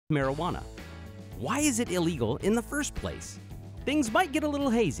marijuana. Why is it illegal in the first place? Things might get a little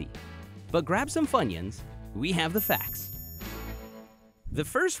hazy, but grab some Funyuns, we have the facts. The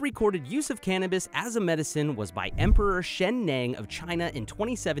first recorded use of cannabis as a medicine was by Emperor Shen Nang of China in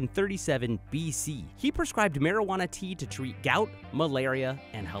 2737 BC. He prescribed marijuana tea to treat gout, malaria,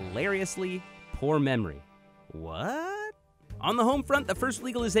 and hilariously, poor memory. What? On the home front, the first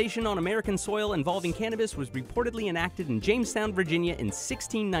legalization on American soil involving cannabis was reportedly enacted in Jamestown, Virginia in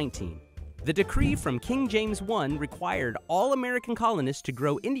 1619. The decree from King James I required all American colonists to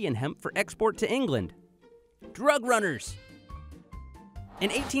grow Indian hemp for export to England. Drug runners! In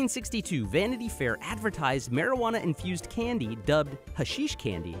 1862, Vanity Fair advertised marijuana-infused candy dubbed hashish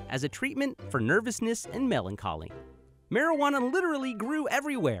candy as a treatment for nervousness and melancholy. Marijuana literally grew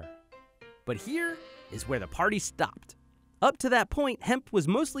everywhere. But here is where the party stopped. Up to that point, hemp was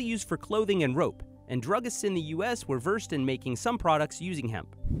mostly used for clothing and rope, and druggists in the US were versed in making some products using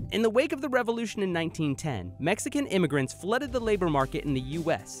hemp. In the wake of the revolution in 1910, Mexican immigrants flooded the labor market in the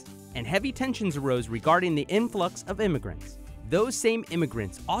US, and heavy tensions arose regarding the influx of immigrants. Those same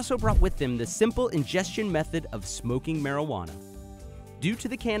immigrants also brought with them the simple ingestion method of smoking marijuana. Due to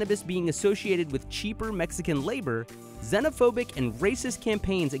the cannabis being associated with cheaper Mexican labor, xenophobic and racist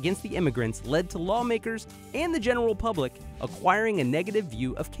campaigns against the immigrants led to lawmakers and the general public acquiring a negative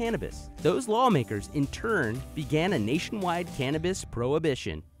view of cannabis. Those lawmakers, in turn, began a nationwide cannabis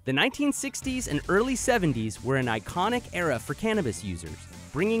prohibition. The 1960s and early 70s were an iconic era for cannabis users,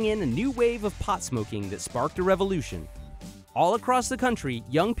 bringing in a new wave of pot smoking that sparked a revolution. All across the country,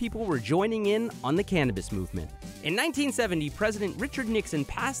 young people were joining in on the cannabis movement. In 1970, President Richard Nixon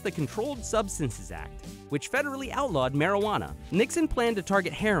passed the Controlled Substances Act, which federally outlawed marijuana. Nixon planned to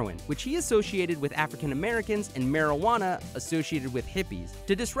target heroin, which he associated with African Americans, and marijuana associated with hippies,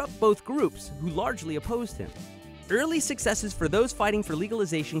 to disrupt both groups who largely opposed him. Early successes for those fighting for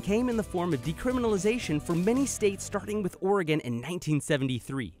legalization came in the form of decriminalization for many states, starting with Oregon in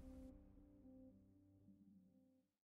 1973.